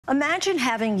Imagine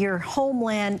having your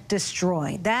homeland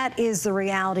destroyed. That is the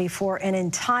reality for an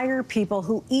entire people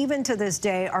who, even to this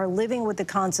day, are living with the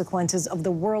consequences of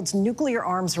the world's nuclear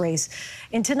arms race.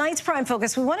 In tonight's Prime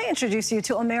Focus, we want to introduce you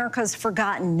to America's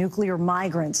forgotten nuclear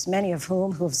migrants, many of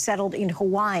whom have settled in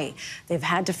Hawaii. They've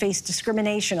had to face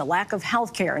discrimination, a lack of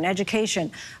health care and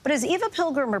education. But as Eva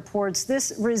Pilgrim reports,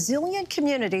 this resilient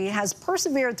community has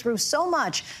persevered through so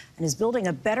much and is building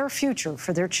a better future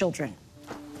for their children.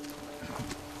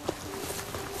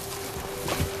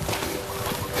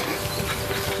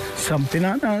 Some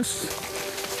bananas,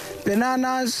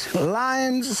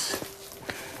 limes,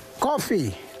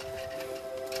 coffee,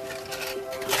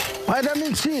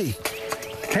 vitamin C.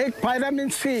 Take vitamin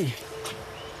C.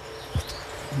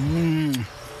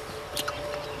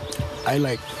 I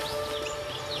like.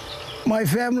 My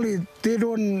family, they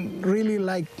don't really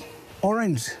like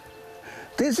orange.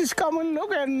 This is come and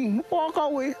look and walk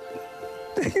away.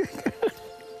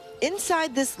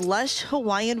 Inside this lush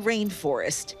Hawaiian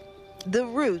rainforest, the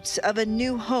roots of a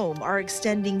new home are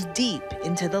extending deep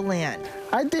into the land.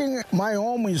 I think my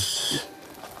home is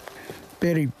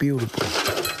very beautiful.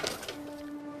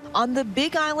 On the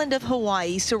big island of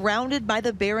Hawaii, surrounded by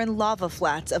the barren lava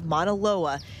flats of Mauna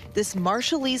Loa, this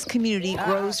Marshallese community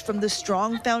grows from the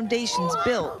strong foundations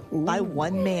built by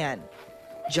one man,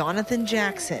 Jonathan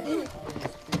Jackson.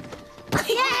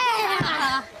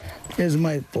 Yeah! Here's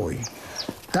my boy,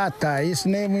 Tata. His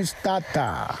name is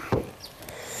Tata.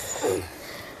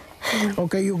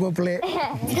 Okay, you go play.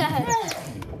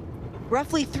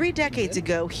 Roughly 3 decades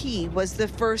ago, he was the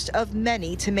first of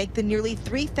many to make the nearly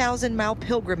 3,000-mile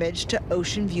pilgrimage to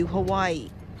Ocean View, Hawaii.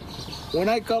 When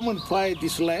I come and find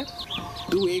this land,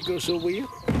 2 acres over here,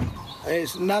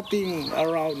 there's nothing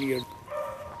around here.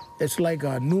 It's like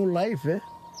a new life, eh?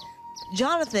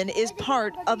 Jonathan is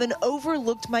part of an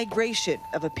overlooked migration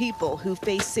of a people who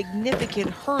face significant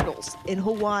hurdles in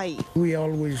Hawaii. We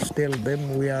always tell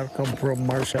them we are come from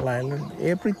Marshall Island.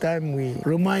 Every time we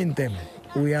remind them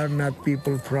we are not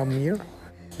people from here.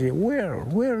 Say, where?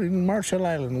 We're in Marshall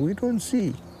Island. We don't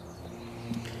see.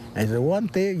 I said, one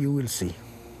day you will see.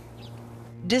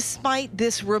 Despite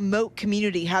this remote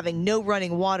community having no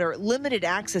running water, limited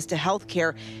access to health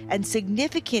care, and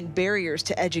significant barriers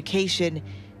to education,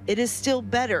 it is still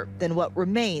better than what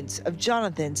remains of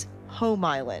Jonathan's home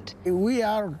island. We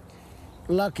are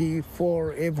lucky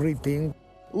for everything.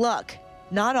 Luck,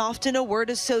 not often a word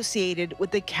associated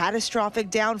with the catastrophic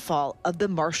downfall of the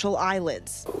Marshall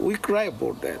Islands. We cry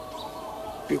about that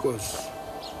because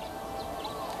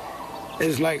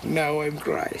it's like now I'm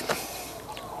crying.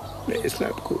 It's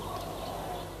not good.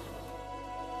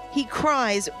 He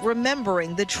cries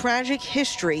remembering the tragic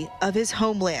history of his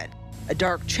homeland, a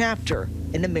dark chapter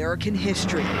in American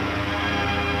history.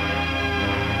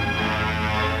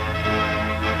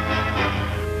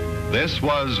 This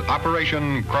was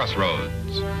Operation Crossroads.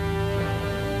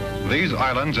 These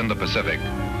islands in the Pacific,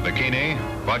 Bikini,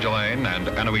 Kwajalein, and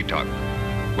Enewetak,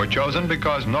 were chosen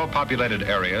because no populated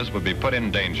areas would be put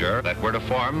in danger that were to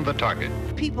form the target.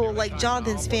 People like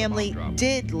Jonathan's family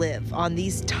did live on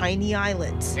these tiny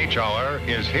islands. Each hour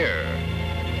is here.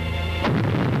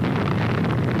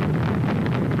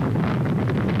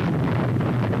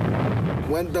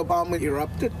 When the bomb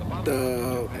erupted,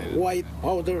 the white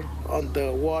powder on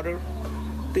the water,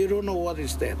 they don't know what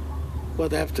is that.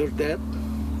 But after that,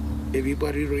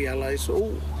 everybody realized,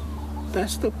 oh,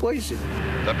 that's the poison.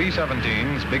 The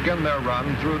B-17s begin their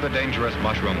run through the dangerous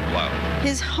mushroom cloud.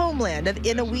 His homeland of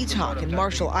Enewetak and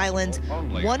Marshall Islands,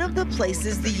 one of the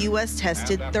places the U.S.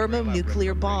 tested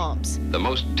thermonuclear bombs. The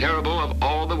most terrible of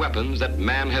all the weapons that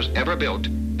man has ever built,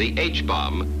 the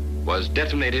H-bomb, was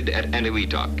detonated at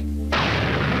Enewetak.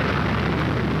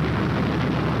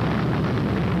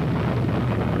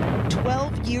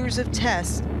 12 years of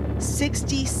tests,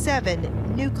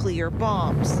 67 nuclear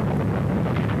bombs.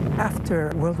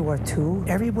 After World War II,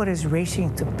 everybody's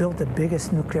racing to build the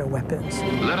biggest nuclear weapons.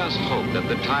 Let us hope that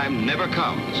the time never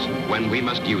comes when we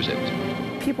must use it.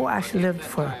 People actually lived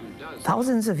for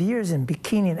thousands of years in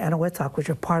Bikini and Enewetak, which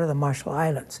are part of the Marshall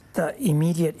Islands. The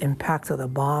immediate impact of the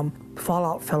bomb,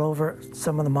 fallout fell over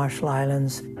some of the Marshall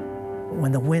Islands.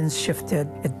 When the winds shifted,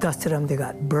 it dusted them, they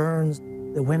got burns.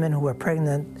 The women who were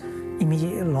pregnant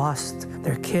immediately lost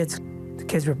their kids. The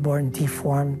kids were born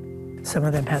deformed. Some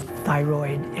of them had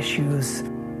thyroid issues.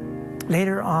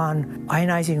 Later on,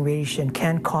 ionizing radiation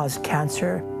can cause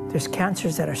cancer. There's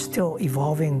cancers that are still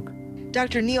evolving.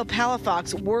 Dr. Neil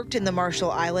Palafox worked in the Marshall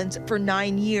Islands for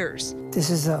 9 years. This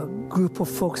is a group of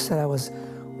folks that I was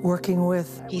working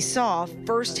with. He saw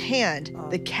firsthand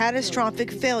the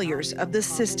catastrophic failures of the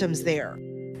systems there.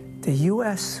 The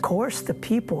U.S. coerced the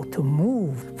people to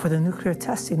move for the nuclear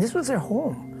testing. This was their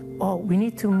home. Oh, we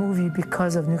need to move you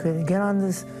because of nuclear. Get on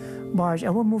this barge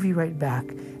and we'll move you right back.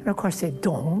 And of course they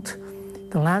don't.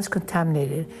 The land's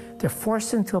contaminated. They're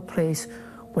forced into a place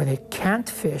where they can't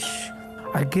fish,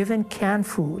 are given canned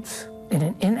foods in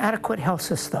an inadequate health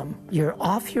system. You're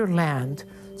off your land,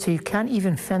 so you can't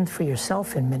even fend for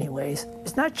yourself in many ways.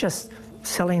 It's not just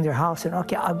selling their house and,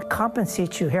 okay, I'll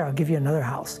compensate you here, I'll give you another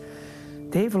house.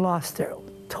 They've lost their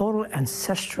total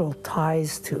ancestral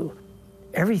ties to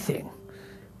everything.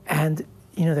 And,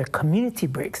 you know, their community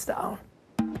breaks down.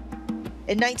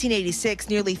 In 1986,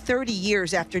 nearly 30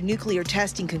 years after nuclear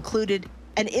testing concluded,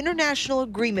 an international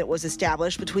agreement was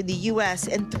established between the U.S.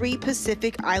 and 3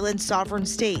 Pacific Island sovereign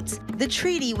states. The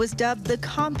treaty was dubbed the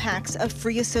Compacts of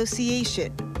Free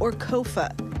Association, or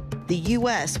COFA. The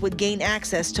U.S. would gain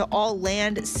access to all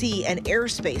land, sea, and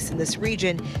airspace in this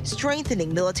region,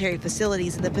 strengthening military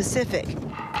facilities in the Pacific.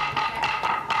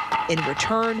 In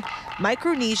return,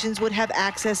 Micronesians would have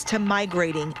access to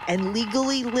migrating and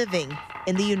legally living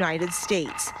in the United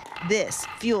States. This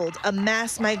fueled a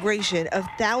mass migration of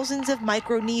thousands of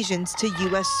Micronesians to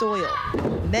U.S. soil,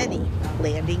 many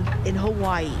landing in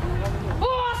Hawaii.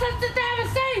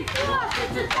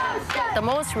 The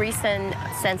most recent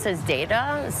census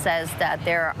data says that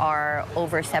there are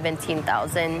over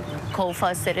 17,000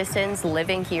 COFA citizens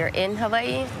living here in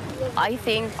Hawaii. I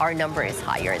think our number is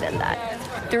higher than that.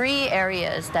 3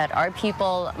 areas that our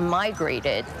people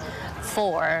migrated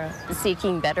for: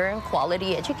 seeking better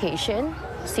quality education,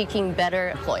 seeking better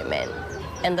employment,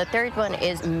 and the 3rd one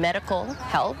is medical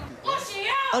help.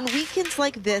 On weekends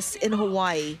like this in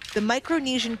Hawaii, the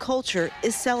Micronesian culture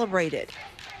is celebrated.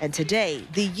 And today,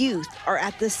 the youth are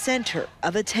at the center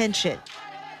of attention.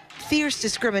 Fierce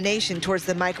discrimination towards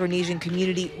the Micronesian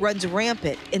community runs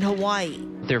rampant in Hawaii.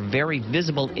 Their very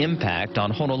visible impact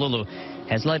on Honolulu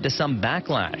has led to some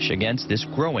backlash against this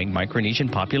growing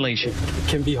Micronesian population. It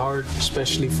can be hard,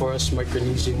 especially for us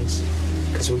Micronesians,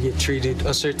 because we get treated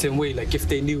a certain way, like if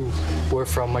they knew we're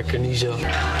from Micronesia.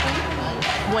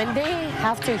 When they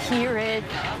have to hear it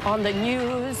on the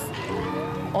news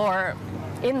or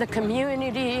in the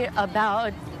community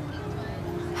about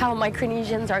how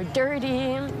Micronesians are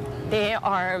dirty,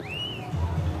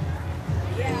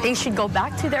 they should go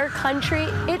back to their country,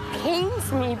 it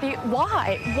pains me.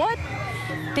 Why? What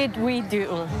did we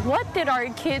do? What did our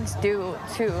kids do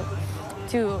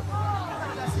to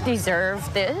deserve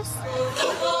this?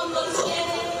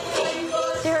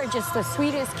 They're just the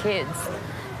sweetest kids.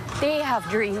 They have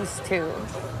dreams too.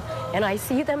 And I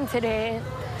see them today.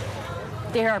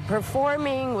 They are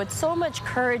performing with so much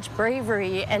courage,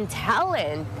 bravery, and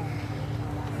talent.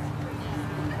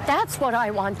 That's what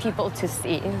I want people to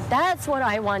see. That's what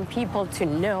I want people to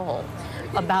know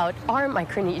about our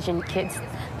Micronesian kids.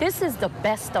 This is the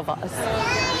best of us.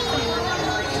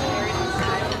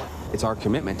 It's our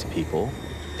commitment to people,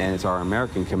 and it's our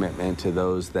American commitment to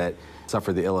those that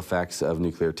suffer the ill effects of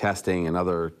nuclear testing and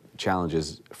other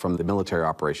challenges from the military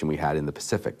operation we had in the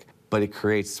Pacific. But it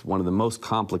creates one of the most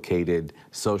complicated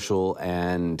social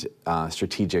and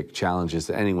strategic challenges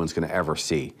that anyone's going to ever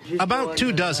see. About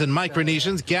 24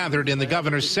 Micronesians gathered in the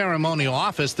governor's ceremonial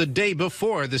office the day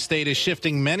before the state is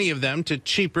shifting many of them to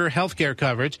cheaper health care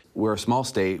coverage. We're a small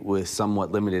state with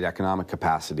somewhat limited economic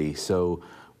capacity, so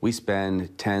we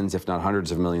spend tens, if not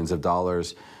hundreds of millions of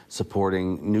dollars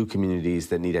supporting new communities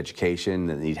that need education,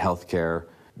 that need health care,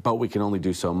 but we can only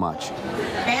do so much.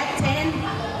 Back then,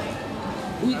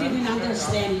 we didn't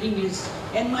understand English,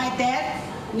 and my dad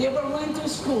never went to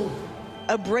school.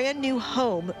 A brand new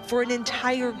home for an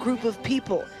entire group of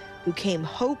people who came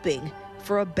hoping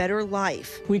for a better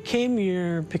life. We came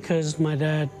here because my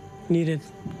dad needed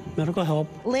medical help.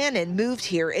 Lannon moved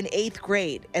here in 8th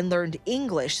grade and learned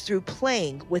English through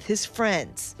playing with his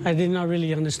friends. I did not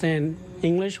really understand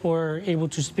English or able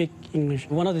to speak English.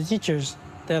 One of the teachers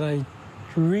that I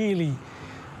really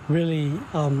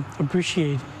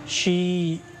appreciate,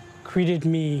 she greeted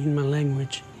me in my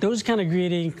language. Those kind of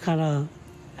greeting kind of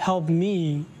helped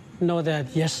me know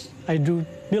that, yes, I do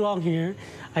belong here,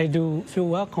 I do feel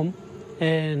welcome,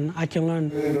 and I can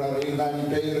learn.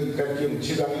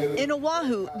 In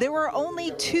Oahu, there were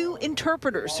only 2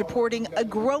 interpreters supporting a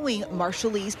growing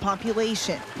Marshallese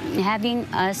population. Having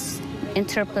us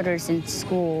interpreters in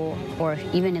school or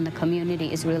even in the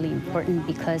community is really important,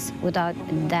 because without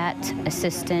that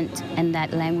assistant and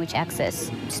that language access,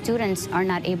 students are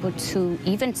not able to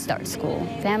even start school.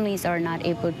 Families are not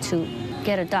able to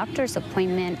get a doctor's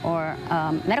appointment or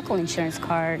medical insurance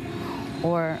card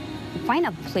or find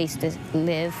a place to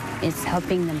live. It's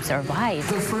helping them survive.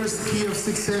 The first key of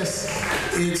success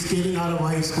is getting out of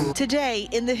high school. Today,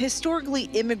 in the historically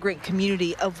immigrant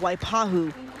community of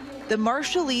Waipahu, the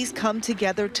Marshallese come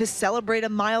together to celebrate a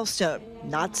milestone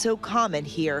not so common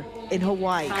here in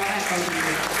Hawaii.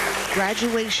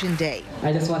 Graduation Day.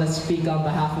 I just want to speak on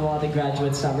behalf of all the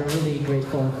graduates that we're really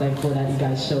grateful and thankful that you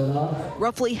guys showed up.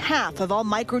 Roughly half of all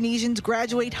Micronesians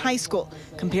graduate high school,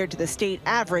 compared to the state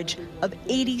average of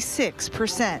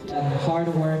 86%. And hard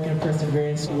work and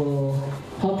perseverance will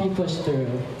help you push through.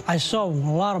 I saw a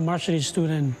lot of Marshallese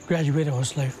students graduate. I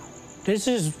was like, this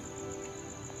is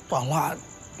a lot.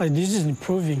 Like, this is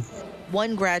improving.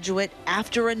 One graduate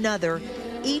after another,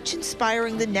 each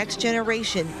inspiring the next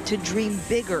generation to dream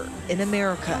bigger in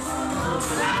America.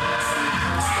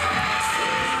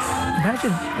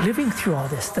 Imagine living through all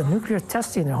this, the nuclear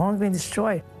testing, their homes being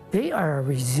destroyed. They are a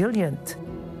resilient,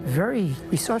 very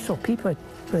resourceful people.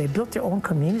 They built their own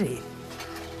community.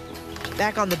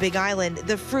 Back on the Big Island,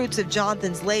 the fruits of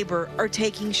Jonathan's labor are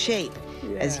taking shape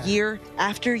as year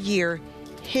after year,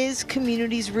 his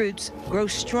community's roots grow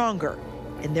stronger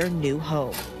in their new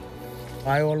home.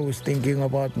 I always thinking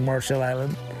about Marshall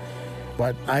Island,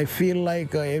 but I feel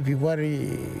like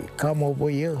everybody come over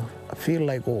here, I feel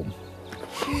like home.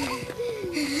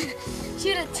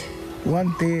 Shoot it.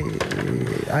 One day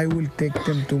I will take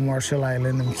them to Marshall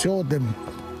Island and show them,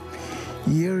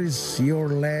 here is your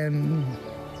land,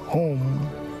 home.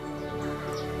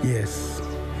 Yes.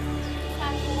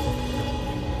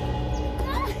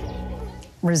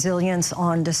 Resilience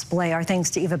on display. Our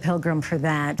thanks to Eva Pilgrim for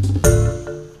that.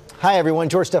 Hi everyone,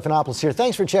 George Stephanopoulos here.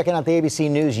 Thanks for checking out the ABC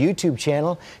News YouTube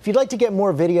channel. If you'd like to get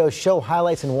more videos, show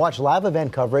highlights, and watch live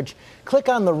event coverage, click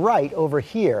on the right over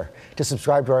here to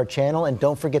subscribe to our channel, and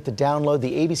don't forget to download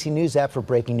the ABC News app for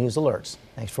breaking news alerts.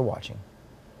 Thanks for watching.